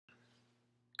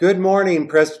Good morning,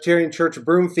 Presbyterian Church of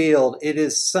Broomfield. It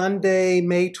is Sunday,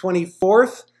 May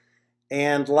 24th,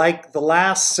 and like the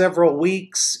last several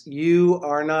weeks, you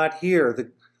are not here.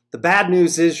 The bad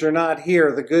news is you're not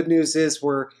here. The good news is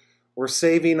we're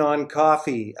saving on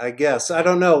coffee, I guess. I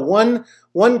don't know.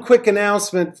 One quick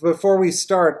announcement before we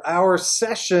start. Our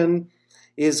session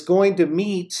is going to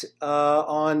meet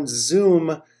on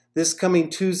Zoom this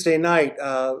coming Tuesday night,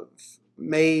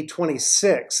 May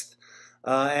 26th.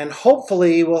 And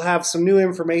hopefully we'll have some new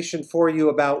information for you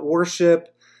about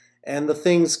worship and the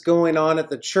things going on at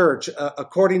the church.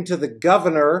 According to the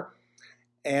governor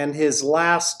and his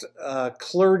last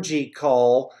clergy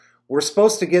call, we're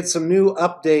supposed to get some new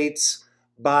updates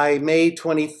by May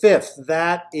 25th.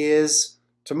 That is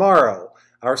tomorrow.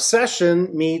 Our session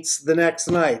meets the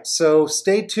next night, so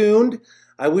stay tuned.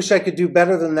 I wish I could do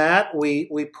better than that.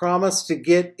 We promise to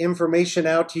get information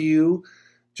out to you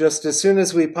just as soon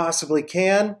as we possibly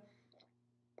can,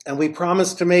 and we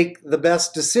promise to make the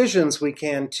best decisions we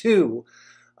can too.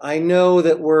 I know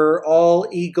that we're all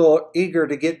eager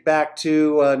to get back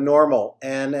to normal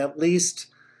and at least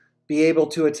be able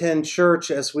to attend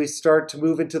church as we start to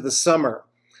move into the summer.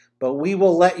 But we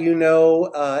will let you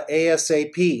know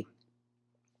ASAP.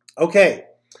 Okay,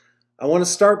 I want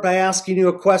to start by asking you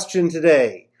a question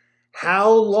today. How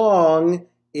long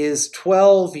is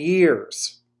 12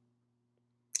 years?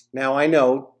 Now, I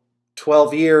know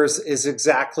 12 years is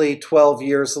exactly 12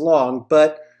 years long,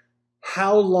 but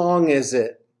how long is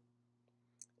it?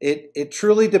 It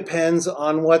truly depends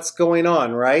on what's going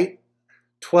on, right?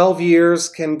 12 years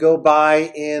can go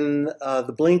by in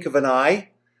the blink of an eye,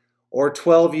 or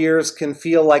 12 years can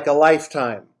feel like a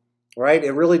lifetime, right?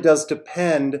 It really does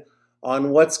depend on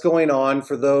what's going on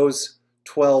for those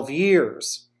 12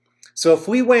 years. So if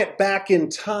we went back in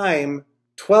time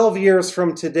 12 years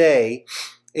from today,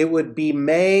 it would be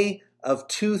May of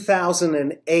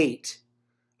 2008.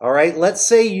 All right, let's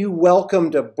say you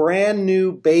welcomed a brand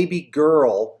new baby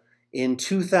girl in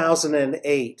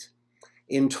 2008.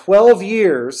 In 12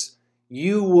 years,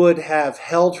 you would have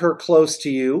held her close to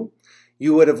you.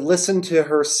 You would have listened to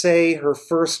her say her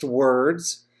first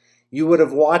words. You would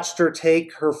have watched her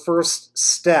take her first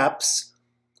steps.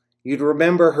 You'd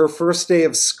remember her first day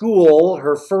of school,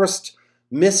 her first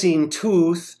missing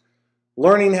tooth,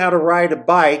 learning how to ride a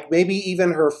bike, maybe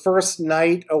even her first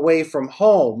night away from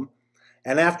home.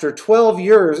 And after 12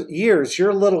 years,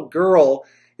 your little girl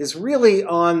is really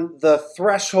on the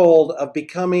threshold of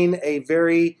becoming a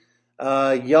very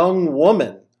young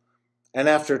woman. And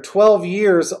after 12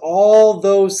 years, all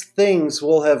those things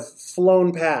will have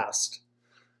flown past.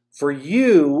 For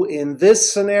you, in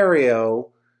this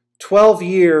scenario, 12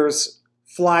 years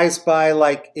flies by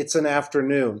like it's an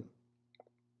afternoon.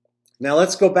 Now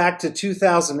let's go back to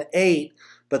 2008,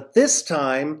 but this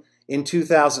time in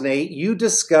 2008, you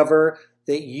discover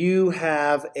that you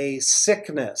have a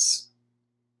sickness.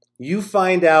 You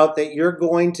find out that you're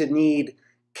going to need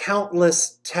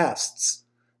countless tests,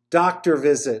 doctor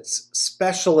visits,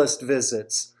 specialist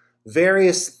visits,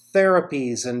 various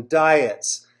therapies and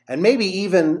diets, and maybe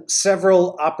even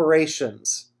several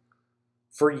operations.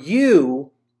 For you,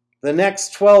 the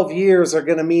next 12 years are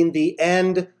going to mean the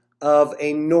end of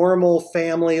a normal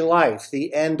family life,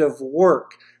 the end of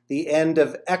work, the end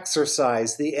of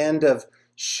exercise, the end of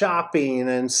shopping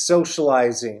and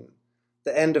socializing,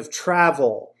 the end of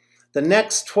travel. The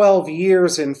next 12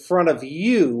 years in front of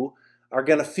you are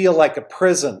going to feel like a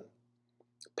prison.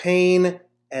 Pain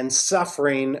and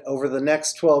suffering over the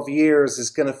next 12 years is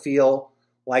going to feel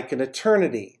like an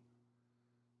eternity.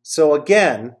 So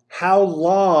again, how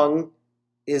long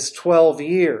is 12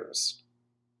 years?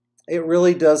 It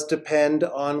really does depend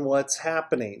on what's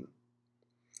happening.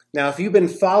 Now, if you've been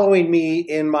following me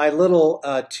in my little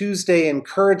Tuesday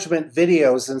encouragement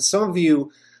videos, and some of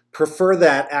you prefer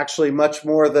that actually much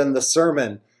more than the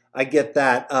sermon, I get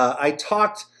that. I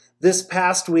talked this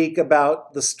past week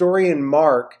about the story in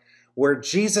Mark where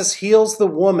Jesus heals the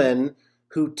woman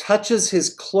who touches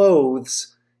his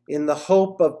clothes in the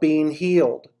hope of being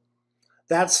healed.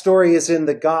 That story is in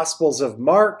the Gospels of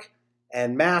Mark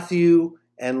and Matthew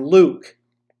and Luke.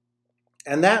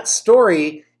 And that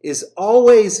story is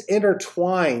always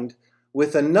intertwined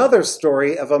with another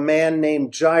story of a man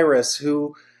named Jairus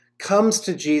who comes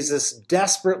to Jesus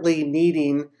desperately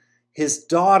needing his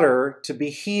daughter to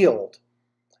be healed.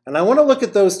 And I want to look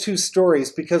at those two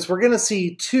stories because we're going to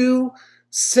see two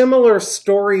similar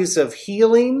stories of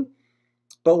healing,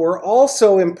 but we're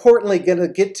also importantly going to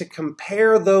get to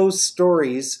compare those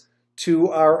stories to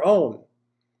our own.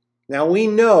 Now we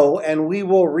know, and we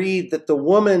will read, that the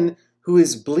woman who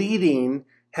is bleeding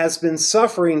has been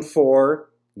suffering for,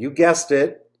 you guessed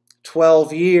it,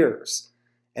 12 years.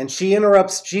 and she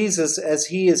interrupts Jesus as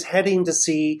he is heading to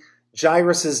see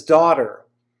Jairus' daughter.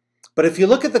 But if you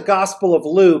look at the Gospel of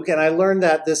Luke, and I learned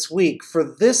that this week, for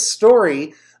this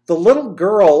story, the little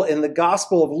girl in the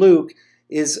Gospel of Luke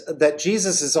is that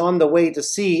Jesus is on the way to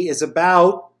see is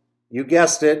about, you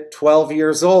guessed it, 12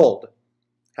 years old.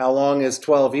 How long is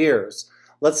 12 years?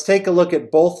 Let's take a look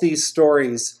at both these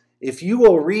stories. If you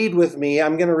will read with me,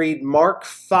 I'm going to read Mark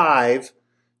 5,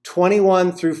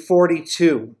 21 through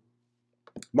 42.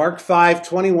 Mark 5,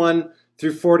 21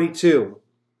 through 42.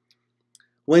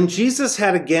 When Jesus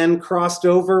had again crossed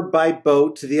over by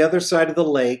boat to the other side of the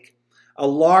lake, a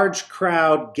large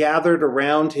crowd gathered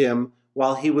around him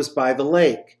while he was by the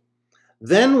lake.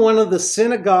 Then one of the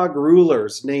synagogue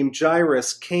rulers named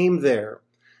Jairus came there.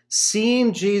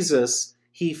 Seeing Jesus,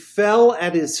 he fell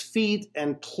at his feet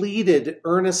and pleaded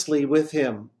earnestly with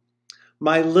him.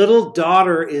 "My little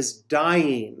daughter is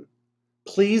dying.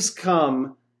 Please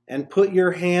come and put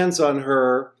your hands on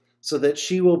her so that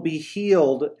she will be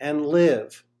healed and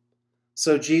live."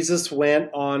 So Jesus went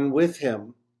on with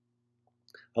him.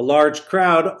 A large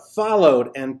crowd followed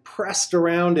and pressed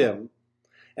around him.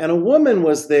 And a woman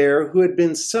was there who had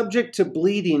been subject to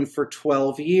bleeding for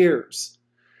 12 years.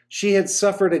 She had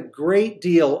suffered a great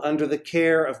deal under the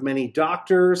care of many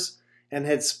doctors and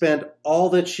had spent all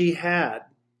that she had.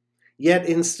 Yet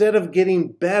instead of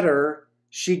getting better,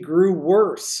 she grew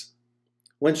worse.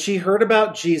 When she heard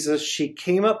about Jesus, she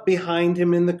came up behind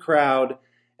him in the crowd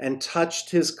and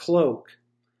touched his cloak,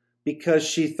 because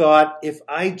she thought, if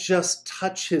I just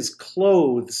touch his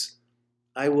clothes,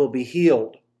 I will be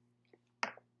healed.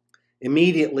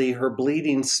 Immediately her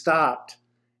bleeding stopped,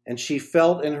 and she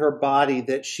felt in her body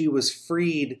that she was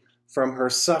freed from her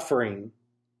suffering.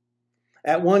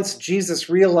 At once Jesus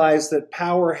realized that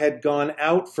power had gone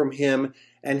out from him,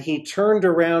 and he turned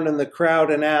around in the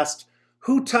crowd and asked,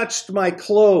 "Who touched my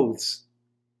clothes?"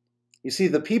 "You see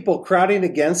the people crowding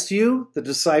against you," the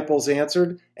disciples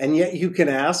answered, "and yet you can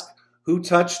ask, 'Who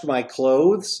touched my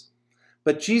clothes?'"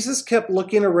 But Jesus kept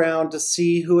looking around to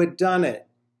see who had done it.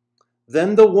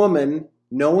 Then the woman,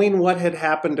 knowing what had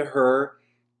happened to her,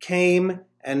 came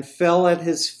and fell at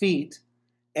his feet,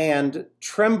 and,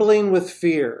 trembling with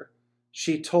fear,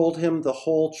 she told him the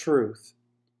whole truth.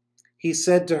 He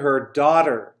said to her,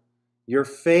 "Daughter, your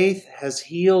faith has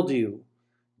healed you.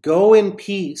 Go in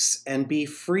peace and be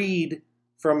freed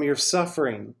from your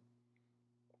suffering."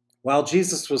 While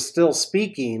Jesus was still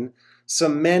speaking,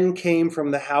 some men came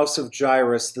from the house of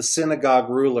Jairus, the synagogue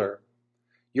ruler.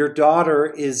 "Your daughter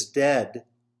is dead,"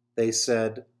 they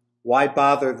said. "Why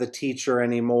bother the teacher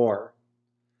anymore?"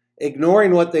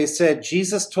 Ignoring what they said,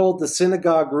 Jesus told the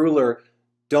synagogue ruler,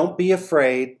 "Don't be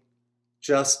afraid,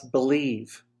 just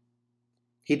believe."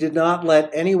 He did not let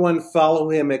anyone follow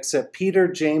him except Peter,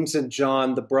 James, and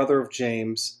John, the brother of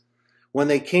James. When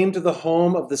they came to the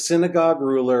home of the synagogue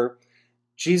ruler,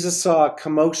 Jesus saw a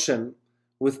commotion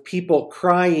with people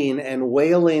crying and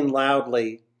wailing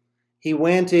loudly. He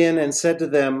went in and said to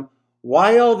them,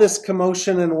 "Why all this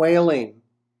commotion and wailing?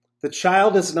 The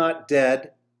child is not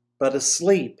dead, but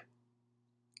asleep."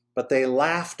 But they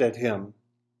laughed at him.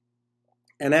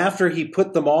 And after he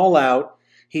put them all out,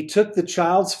 he took the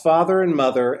child's father and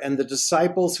mother and the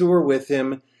disciples who were with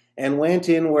him and went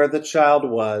in where the child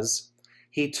was.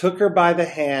 He took her by the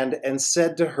hand and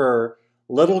said to her,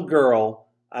 "Little girl,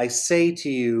 I say to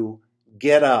you,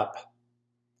 get up."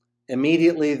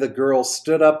 Immediately the girl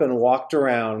stood up and walked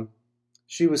around.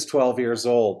 She was 12 years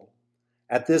old.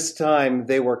 At this time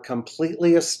they were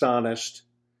completely astonished.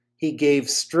 He gave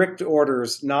strict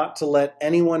orders not to let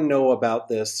anyone know about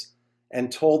this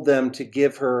and told them to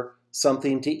give her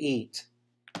something to eat.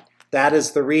 That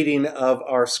is the reading of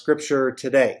our scripture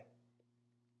today.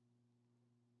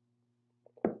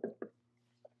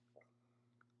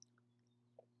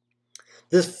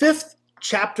 The 5th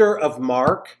chapter of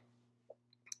Mark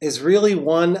is really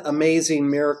one amazing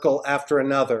miracle after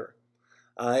another.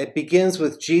 It begins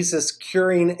with Jesus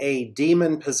curing a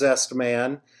demon-possessed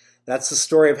man. That's the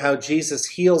story of how Jesus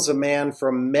heals a man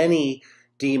from many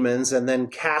demons and then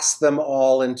casts them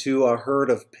all into a herd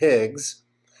of pigs.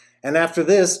 And after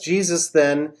this, Jesus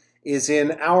then is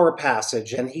in our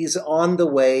passage, and he's on the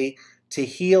way to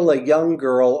heal a young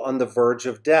girl on the verge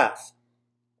of death,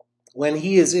 when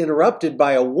he is interrupted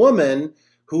by a woman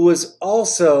who is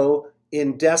also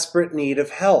in desperate need of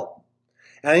help.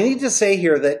 And I need to say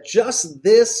here that just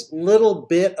this little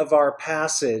bit of our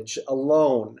passage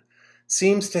alone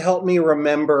seems to help me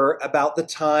remember about the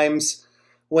times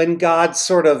when God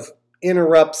sort of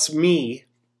interrupts me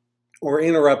or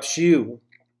interrupts you.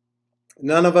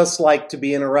 None of us like to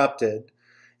be interrupted,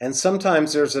 and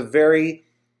sometimes there's a very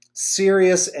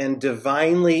serious and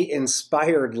divinely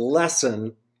inspired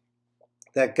lesson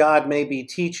that God may be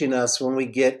teaching us when we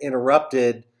get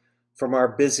interrupted from our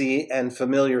busy and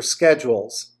familiar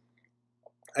schedules.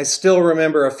 I still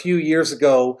remember a few years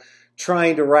ago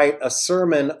trying to write a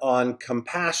sermon on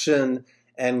compassion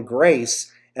and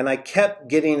grace, and I kept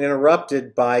getting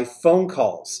interrupted by phone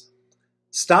calls.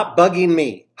 Stop bugging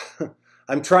me.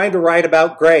 I'm trying to write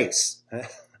about grace.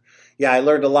 Yeah, I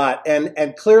learned a lot.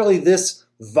 And clearly this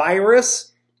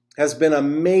virus has been a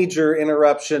major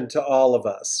interruption to all of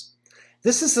us.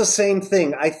 This is the same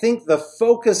thing. I think the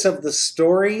focus of the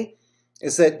story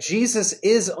is that Jesus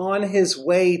is on his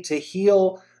way to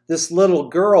heal this little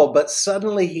girl, but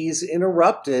suddenly he's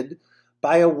interrupted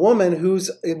by a woman who's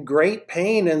in great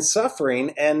pain and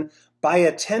suffering, and by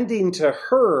attending to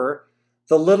her,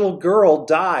 the little girl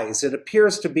dies. It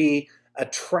appears to be a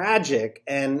tragic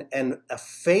and a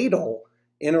fatal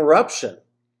interruption.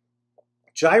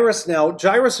 Jairus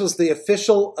was the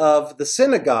official of the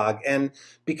synagogue, and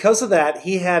because of that,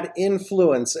 he had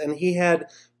influence and he had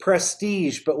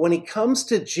prestige. But when he comes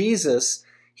to Jesus,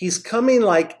 he's coming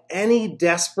like any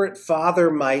desperate father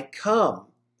might come.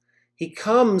 He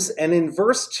comes, and in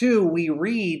verse 2, we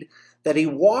read that he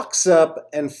walks up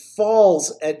and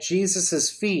falls at Jesus'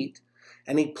 feet,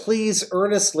 and he pleads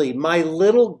earnestly, "My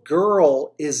little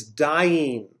girl is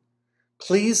dying.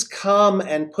 Please come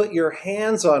and put your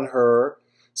hands on her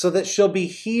so that she'll be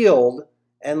healed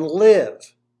and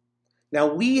live."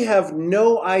 Now, we have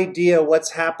no idea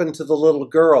what's happened to the little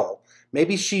girl.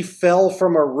 Maybe she fell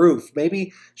from a roof.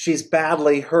 Maybe she's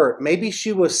badly hurt. Maybe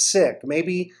she was sick.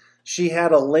 Maybe she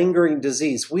had a lingering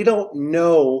disease. We don't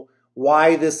know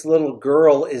why this little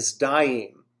girl is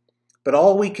dying. But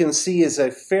all we can see is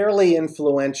a fairly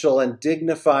influential and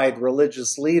dignified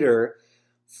religious leader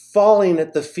falling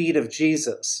at the feet of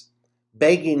Jesus,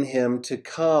 begging him to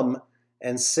come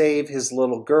and save his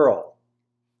little girl.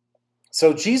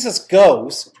 So Jesus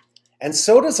goes, and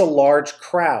so does a large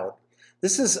crowd.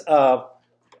 This is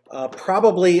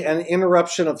probably an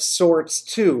interruption of sorts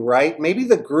too, right? Maybe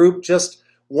the group just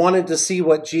wanted to see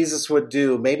what Jesus would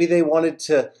do. Maybe they wanted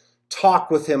to talk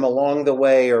with him along the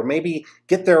way, or maybe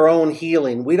get their own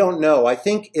healing. We don't know. I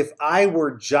think if I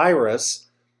were Jairus,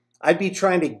 I'd be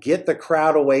trying to get the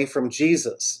crowd away from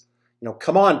Jesus.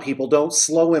 Come on, people, don't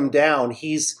slow him down.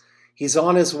 He's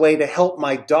on his way to help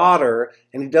my daughter,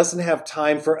 and he doesn't have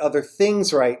time for other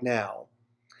things right now.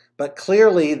 But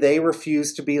clearly, they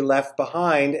refuse to be left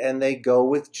behind, and they go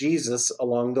with Jesus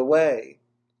along the way.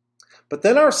 But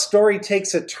then our story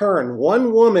takes a turn.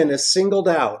 One woman is singled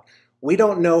out. We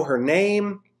don't know her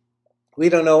name. We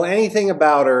don't know anything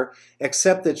about her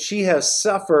except that she has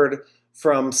suffered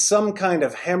from some kind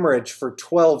of hemorrhage for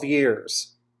 12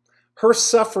 years. Her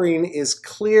suffering is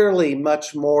clearly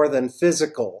much more than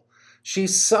physical.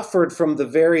 She's suffered from the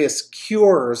various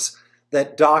cures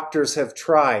that doctors have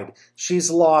tried. She's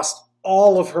lost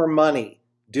all of her money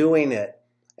doing it,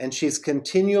 and she's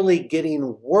continually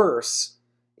getting worse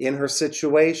in her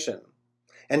situation.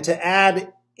 And to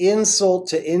add insult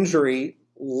to injury,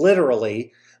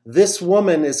 literally, this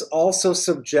woman is also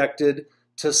subjected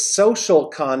to social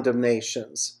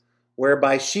condemnations,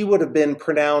 whereby she would have been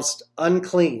pronounced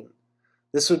unclean.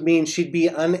 This would mean she'd be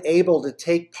unable to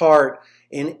take part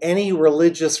in any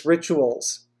religious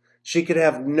rituals. She could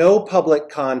have no public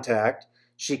contact.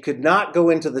 She could not go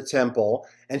into the temple,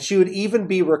 and she would even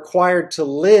be required to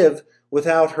live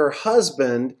without her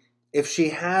husband if she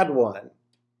had one.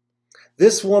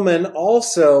 This woman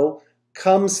also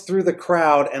comes through the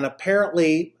crowd, and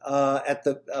apparently at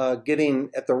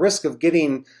the risk of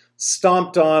getting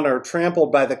stomped on or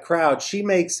trampled by the crowd, she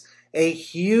makes a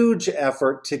huge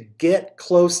effort to get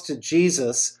close to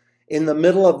Jesus in the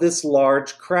middle of this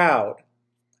large crowd.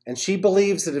 And she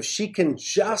believes that if she can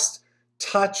just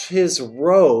touch his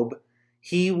robe,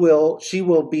 she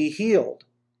will be healed.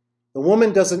 The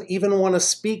woman doesn't even want to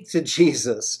speak to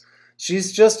Jesus.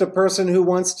 She's just a person who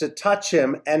wants to touch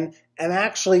him, and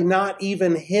actually not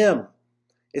even him.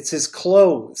 It's his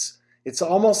clothes. It's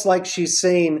almost like she's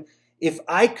saying, if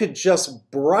I could just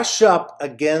brush up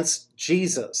against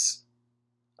Jesus,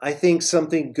 I think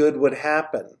something good would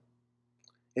happen.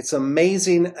 It's an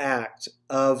amazing act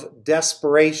of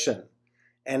desperation,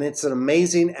 and it's an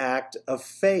amazing act of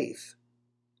faith.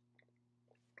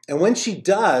 And when she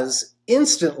does,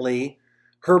 instantly,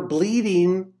 her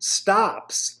bleeding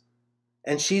stops,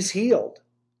 and she's healed.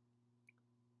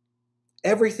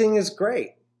 Everything is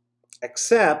great,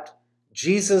 except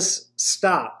Jesus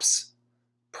stops,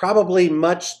 probably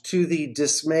much to the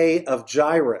dismay of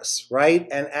Jairus, right?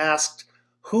 And asked,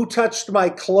 "Who touched my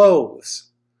clothes?"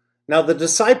 Now, the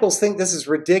disciples think this is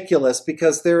ridiculous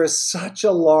because there is such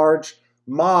a large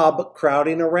mob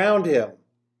crowding around him.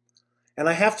 And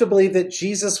I have to believe that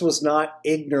Jesus was not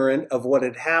ignorant of what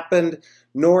had happened,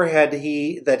 nor that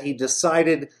he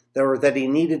decided that he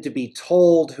needed to be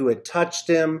told who had touched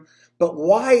him. But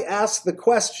why ask the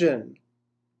question?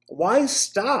 Why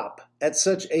stop at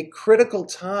such a critical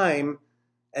time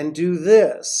and do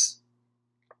this?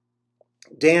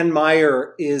 Dan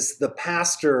Meyer is the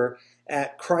pastor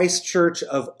at Christ Church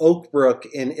of Oak Brook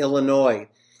in Illinois,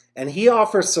 and he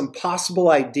offers some possible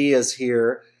ideas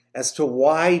here as to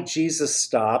why Jesus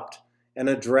stopped and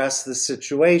addressed the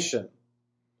situation.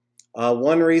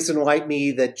 One reason might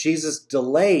be that Jesus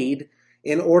delayed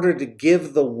in order to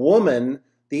give the woman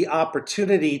the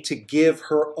opportunity to give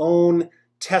her own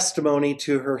testimony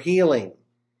to her healing.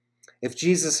 If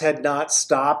Jesus had not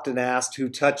stopped and asked who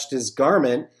touched his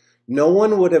garment, no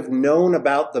one would have known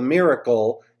about the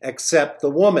miracle except the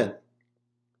woman.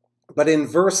 But in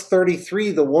verse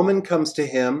 33, the woman comes to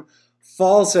him,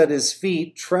 falls at his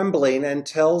feet, trembling, and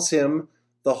tells him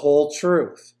the whole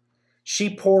truth.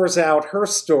 She pours out her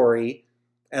story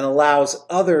and allows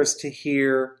others to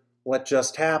hear what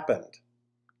just happened.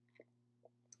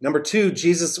 Number two,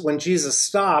 when Jesus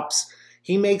stops,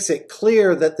 he makes it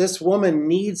clear that this woman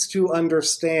needs to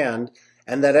understand,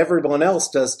 and that everyone else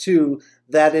does too,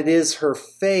 that it is her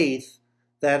faith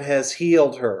that has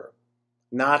healed her,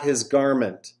 not his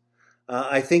garment.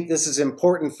 I think this is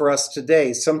important for us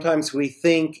today. Sometimes we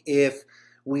think if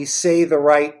we say the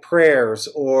right prayers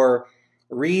or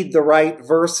read the right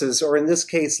verses, or in this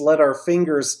case, let our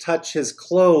fingers touch his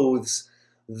clothes,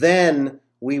 then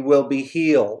we will be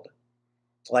healed.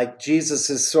 Like Jesus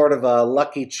is sort of a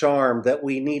lucky charm that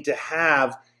we need to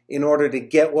have in order to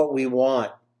get what we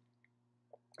want.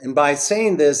 And by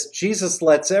saying this, Jesus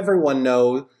lets everyone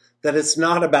know that it's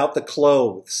not about the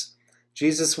clothes.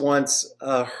 Jesus wants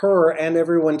her and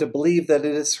everyone to believe that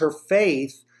it is her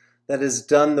faith that has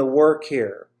done the work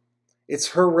here. It's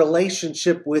her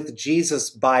relationship with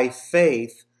Jesus by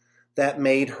faith that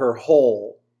made her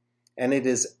whole. And it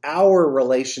is our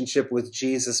relationship with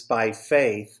Jesus by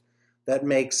faith that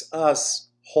makes us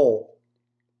whole.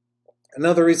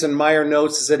 Another reason Meyer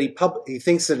notes is that he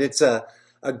thinks that it's a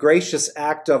gracious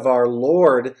act of our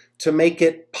Lord to make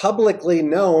it publicly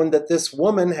known that this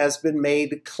woman has been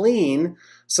made clean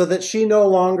so that she no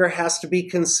longer has to be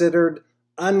considered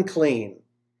unclean.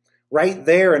 Right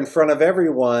there in front of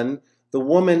everyone, the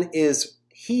woman is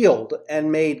healed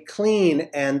and made clean,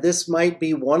 and this might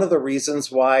be one of the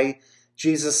reasons why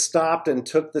Jesus stopped and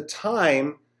took the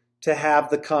time to have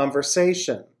the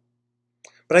conversation.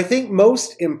 But I think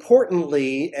most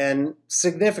importantly and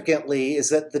significantly is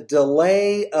that the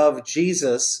delay of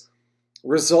Jesus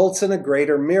results in a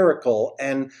greater miracle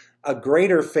and a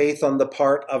greater faith on the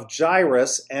part of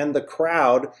Jairus and the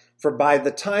crowd, for by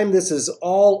the time this is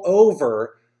all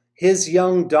over, his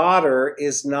young daughter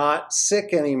is not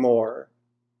sick anymore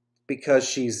because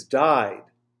she's died.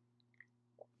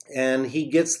 And he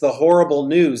gets the horrible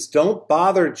news, don't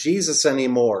bother Jesus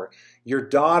anymore. Your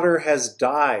daughter has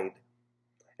died.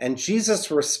 And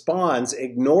Jesus responds,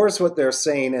 ignores what they're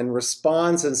saying, and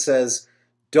responds and says,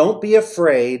 don't be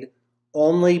afraid,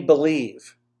 only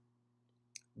believe.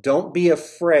 Don't be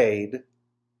afraid,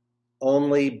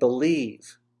 only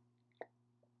believe.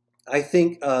 I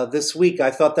think this week I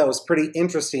thought that was pretty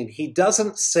interesting. He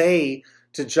doesn't say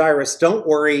to Jairus, don't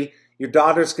worry, your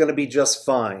daughter's going to be just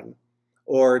fine.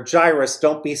 Or Jairus,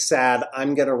 don't be sad,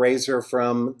 I'm going to raise her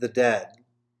from the dead.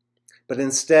 But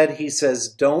instead he says,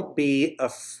 don't be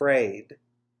afraid,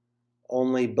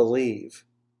 only believe.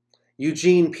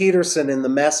 Eugene Peterson in The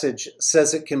Message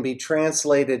says it can be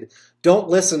translated, don't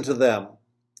listen to them,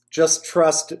 just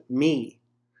trust me.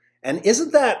 And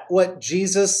isn't that what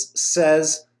Jesus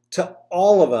says to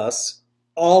all of us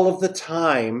all of the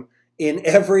time in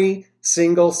every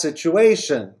single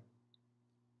situation?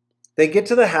 They get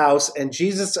to the house and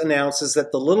Jesus announces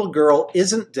that the little girl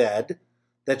isn't dead,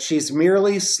 that she's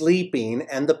merely sleeping,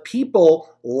 and the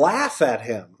people laugh at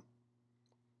him.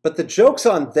 But the joke's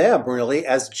on them, really,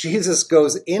 as Jesus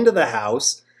goes into the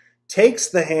house, takes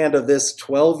the hand of this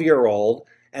 12-year-old,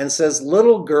 and says,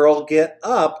 little girl, get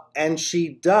up, and she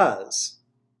does.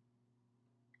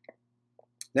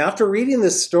 Now, after reading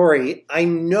this story, I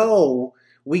know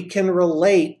we can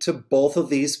relate to both of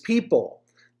these people.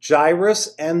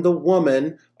 Jairus and the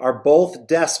woman are both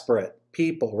desperate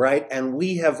people, right? And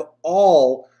we have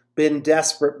all been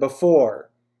desperate before.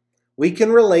 We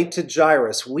can relate to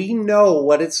Jairus. We know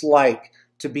what it's like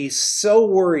to be so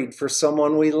worried for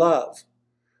someone we love.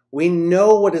 We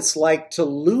know what it's like to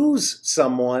lose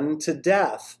someone to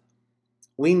death.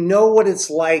 We know what it's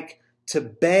like to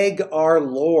beg our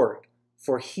Lord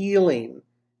for healing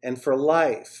and for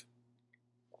life.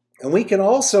 And we can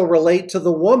also relate to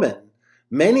the woman.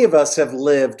 Many of us have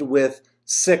lived with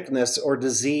sickness or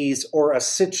disease or a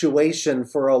situation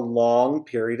for a long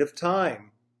period of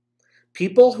time.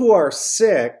 People who are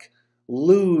sick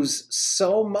lose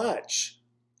so much,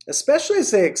 especially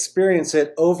as they experience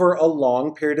it over a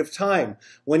long period of time.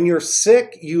 When you're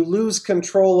sick, you lose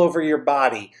control over your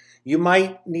body. You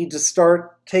might need to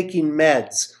start taking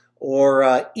meds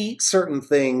or eat certain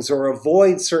things or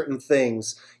avoid certain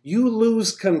things. You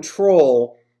lose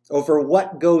control over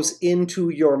what goes into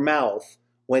your mouth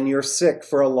when you're sick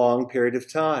for a long period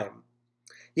of time.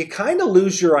 You kind of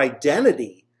lose your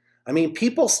identity. I mean,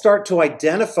 people start to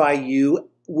identify you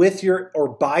with your or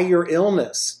by your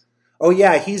illness. Oh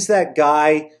yeah, he's that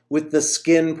guy with the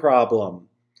skin problem.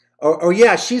 Or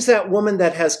yeah, she's that woman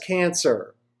that has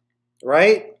cancer,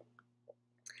 right?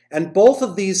 And both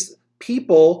of these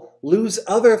people lose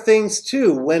other things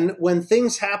too. When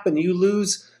things happen, you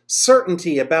lose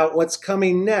certainty about what's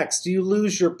coming next. You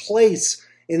lose your place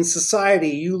in society.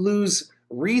 You lose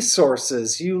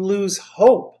resources. You lose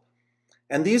hope.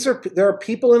 And there are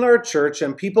people in our church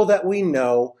and people that we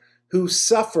know who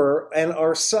suffer and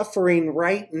are suffering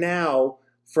right now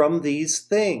from these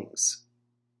things.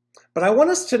 But I want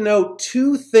us to note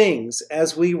two things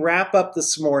as we wrap up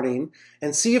this morning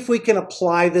and see if we can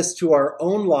apply this to our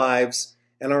own lives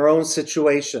and our own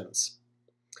situations.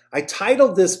 I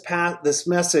titled this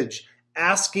message,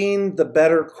 Asking the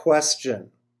Better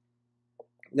Question.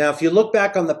 Now, if you look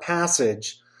back on the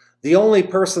passage, the only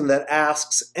person that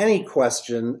asks any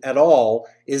question at all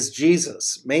is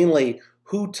Jesus, mainly,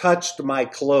 who touched my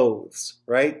clothes,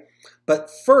 right? But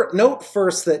note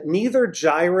first that neither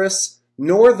Jairus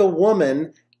nor the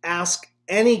woman ask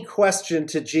any question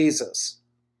to Jesus.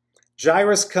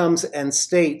 Jairus comes and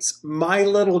states, "My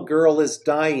little girl is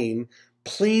dying.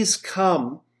 Please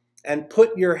come and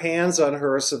put your hands on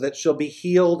her so that she'll be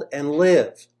healed and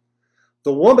live."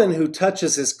 The woman who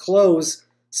touches his clothes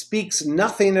speaks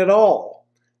nothing at all.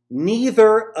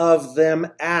 Neither of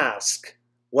them ask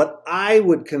what I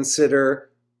would consider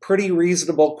pretty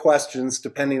reasonable questions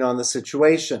depending on the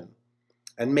situation.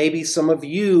 And maybe some of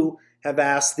you have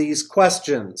asked these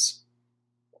questions.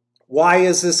 Why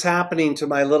is this happening to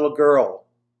my little girl?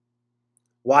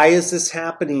 Why is this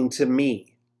happening to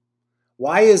me?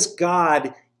 Why is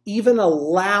God even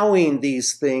allowing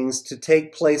these things to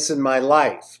take place in my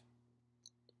life?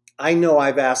 I know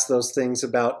I've asked those things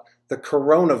about the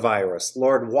coronavirus.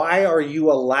 Lord, why are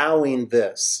you allowing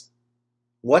this?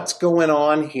 What's going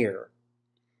on here?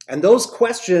 And those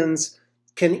questions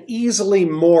can easily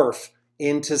morph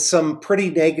into some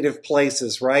pretty negative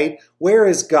places, right? Where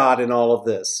is God in all of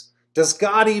this? Does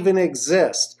God even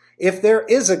exist? If there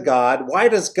is a God, why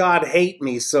does God hate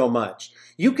me so much?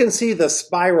 You can see the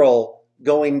spiral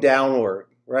going downward,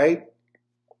 right?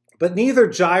 But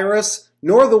neither Jairus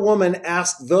nor the woman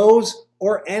asked those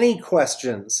or any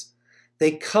questions.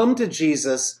 They come to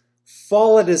Jesus,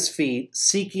 fall at his feet,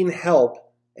 seeking help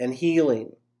and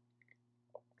healing.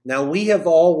 Now, we have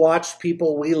all watched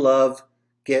people we love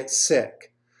get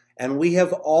sick, and we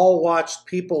have all watched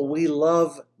people we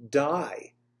love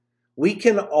die. We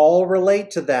can all relate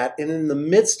to that, and in the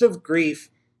midst of grief,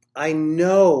 I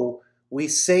know we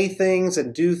say things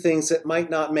and do things that might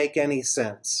not make any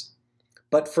sense.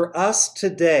 But for us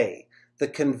today, the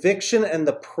conviction and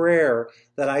the prayer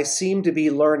that I seem to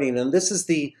be learning, and this is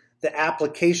the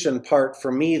application part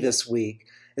for me this week,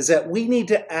 is that we need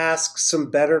to ask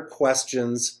some better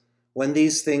questions when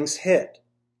these things hit.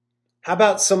 How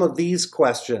about some of these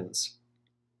questions?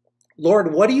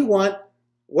 Lord, what do you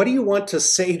want to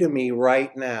say to me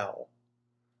right now?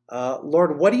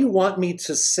 Lord, what do you want me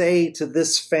to say to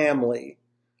this family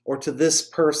or to this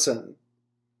person?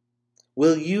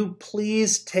 Will you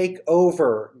please take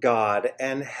over, God,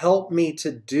 and help me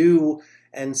to do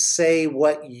and say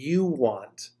what you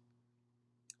want?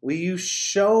 Will you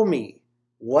show me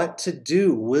what to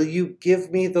do? Will you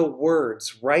give me the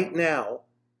words right now?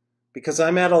 Because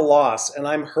I'm at a loss and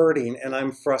I'm hurting and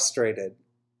I'm frustrated.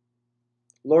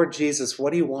 Lord Jesus,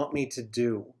 what do you want me to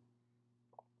do?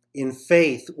 In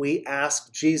faith, we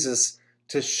ask Jesus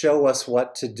to show us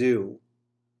what to do.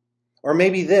 Or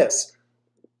maybe this,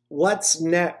 what's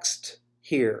next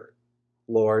here,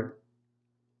 Lord?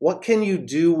 What can you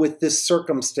do with this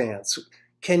circumstance?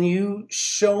 Can you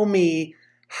show me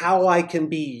how I can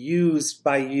be used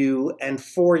by you and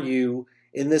for you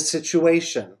in this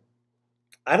situation?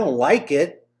 I don't like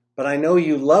it, but I know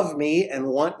you love me and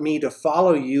want me to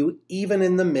follow you even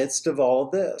in the midst of all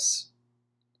this.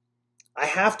 I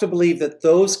have to believe that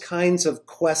those kinds of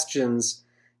questions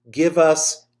give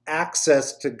us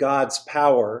access to God's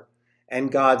power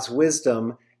and God's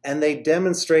wisdom, and they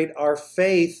demonstrate our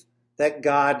faith that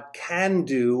God can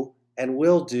do and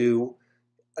will do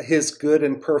his good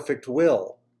and perfect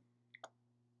will.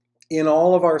 In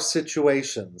all of our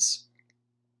situations,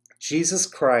 Jesus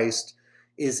Christ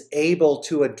is able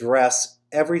to address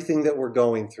everything that we're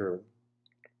going through.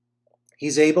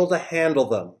 He's able to handle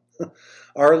them.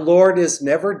 Our Lord is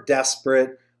never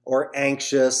desperate or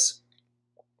anxious,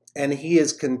 and he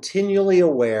is continually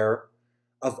aware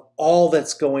of all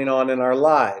that's going on in our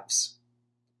lives.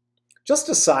 Just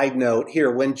a side note here,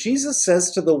 when Jesus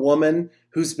says to the woman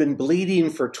who's been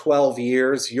bleeding for 12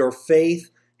 years, "Your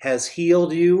faith has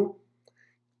healed you,"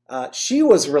 she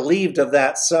was relieved of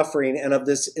that suffering and of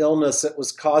this illness that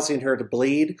was causing her to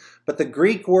bleed. But the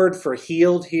Greek word for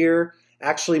healed here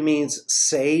actually means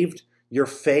saved. Your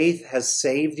faith has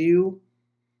saved you.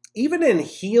 Even in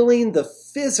healing the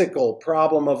physical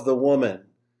problem of the woman,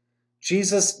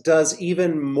 Jesus does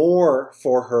even more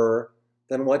for her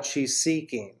than what she's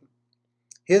seeking.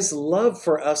 His love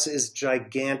for us is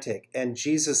gigantic, and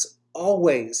Jesus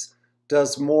always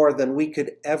does more than we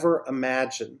could ever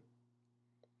imagine.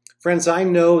 Friends, I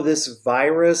know this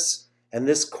virus and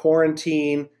this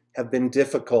quarantine have been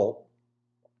difficult,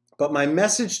 but my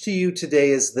message to you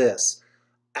today is this: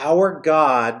 our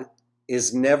God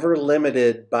is never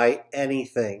limited by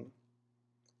anything.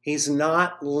 He's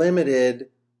not limited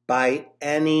by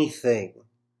anything.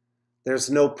 There's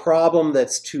no problem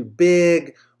that's too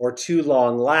big or too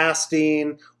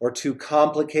long-lasting or too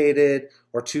complicated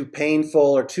or too painful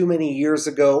or too many years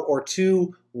ago or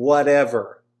too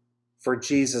whatever for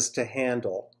Jesus to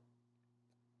handle.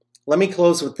 Let me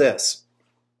close with this.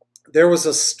 There was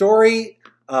a story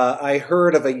I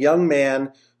heard of a young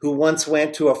man who once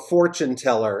went to a fortune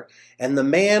teller, and the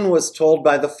man was told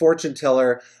by the fortune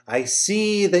teller, "I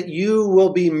see that you will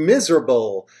be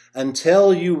miserable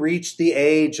until you reach the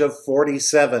age of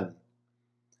 47.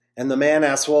 And the man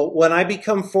asked, "Well, when I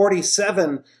become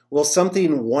 47, will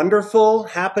something wonderful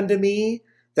happen to me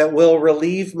that will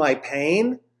relieve my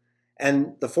pain?"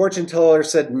 And the fortune teller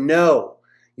said, "No,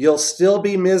 you'll still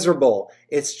be miserable.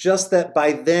 It's just that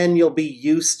by then you'll be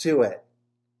used to it."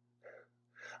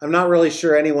 I'm not really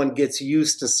sure anyone gets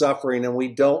used to suffering, and we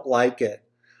don't like it.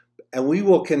 And we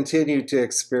will continue to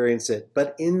experience it.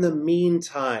 But in the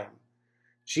meantime,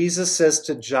 Jesus says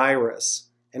to Jairus,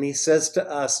 and he says to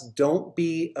us, don't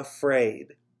be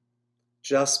afraid.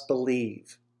 Just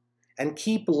believe. And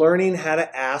keep learning how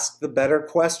to ask the better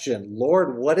question.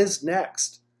 Lord, what is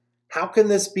next? How can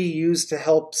this be used to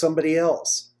help somebody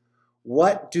else?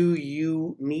 What do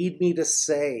you need me to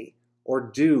say or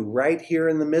do right here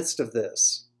in the midst of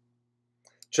this?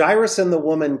 Jairus and the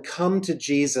woman come to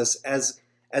Jesus as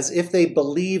if they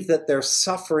believe that their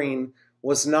suffering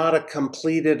was not a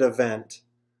completed event,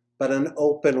 but an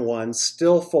open one,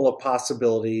 still full of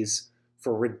possibilities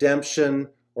for redemption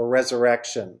or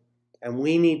resurrection. And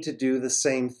we need to do the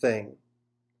same thing.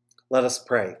 Let us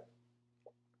pray.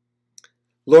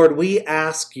 Lord, we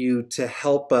ask you to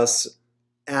help us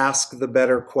ask the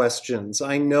better questions.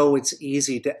 I know it's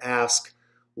easy to ask,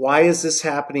 why is this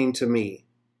happening to me?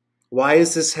 Why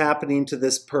is this happening to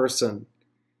this person?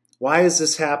 Why is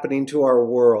this happening to our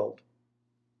world?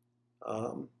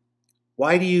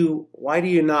 Why do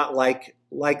you not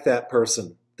like that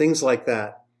person? Things like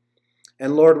that.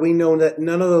 And Lord, we know that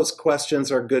none of those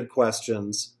questions are good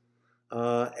questions,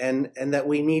 and that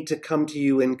we need to come to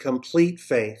you in complete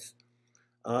faith,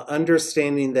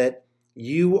 understanding that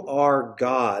you are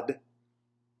God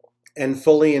and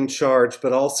fully in charge,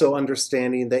 but also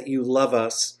understanding that you love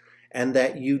us and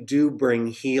that you do bring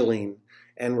healing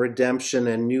and redemption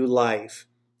and new life,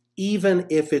 even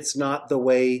if it's not the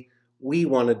way we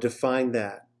want to define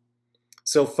that.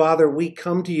 So, Father, we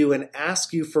come to you and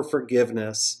ask you for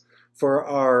forgiveness for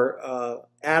our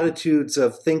attitudes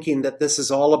of thinking that this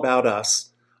is all about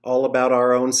us, all about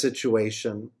our own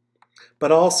situation.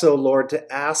 But also, Lord, to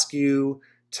ask you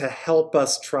to help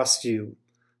us trust you,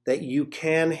 that you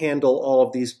can handle all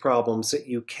of these problems, that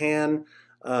you can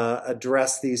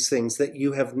address these things, that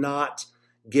you have not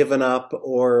given up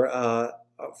or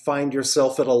find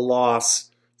yourself at a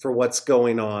loss for what's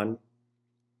going on.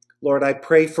 Lord, I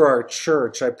pray for our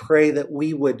church. I pray that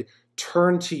we would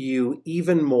turn to you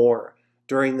even more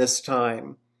during this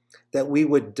time, that we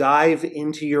would dive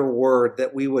into your word,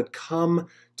 that we would come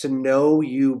to know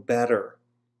you better.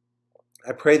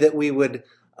 I pray that we would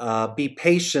be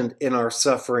patient in our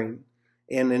suffering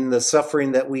and in the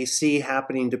suffering that we see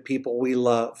happening to people we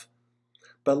love.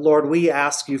 But Lord, we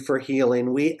ask you for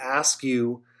healing. We ask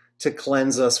you to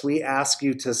cleanse us. We ask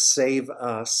you to save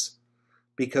us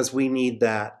because we need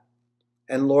that.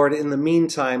 And Lord, in the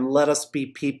meantime, let us be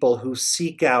people who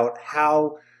seek out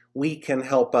how we can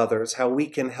help others, how we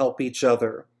can help each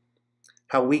other,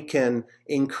 how we can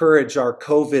encourage our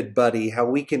COVID buddy, how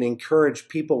we can encourage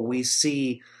people we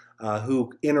see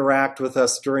who interact with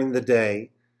us during the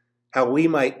day, how we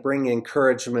might bring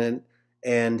encouragement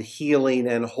and healing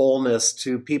and wholeness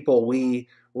to people we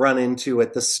run into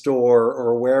at the store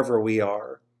or wherever we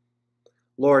are.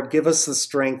 Lord, give us the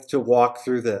strength to walk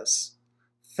through this.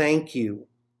 Thank you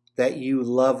that you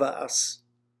love us.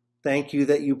 Thank you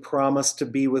that you promise to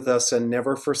be with us and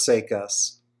never forsake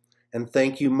us. And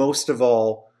thank you most of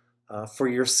all for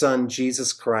your Son,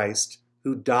 Jesus Christ,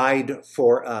 who died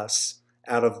for us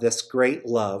out of this great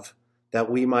love that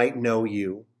we might know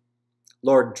you.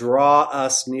 Lord, draw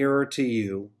us nearer to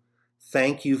you.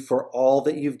 Thank you for all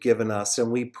that you've given us.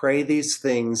 And we pray these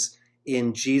things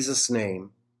in Jesus'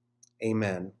 name.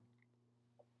 Amen.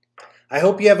 I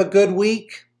hope you have a good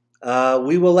week.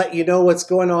 We will let you know what's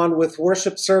going on with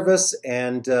worship service.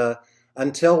 And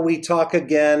until we talk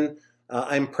again,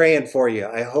 I'm praying for you.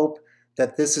 I hope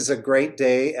that this is a great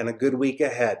day and a good week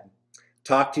ahead.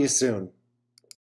 Talk to you soon.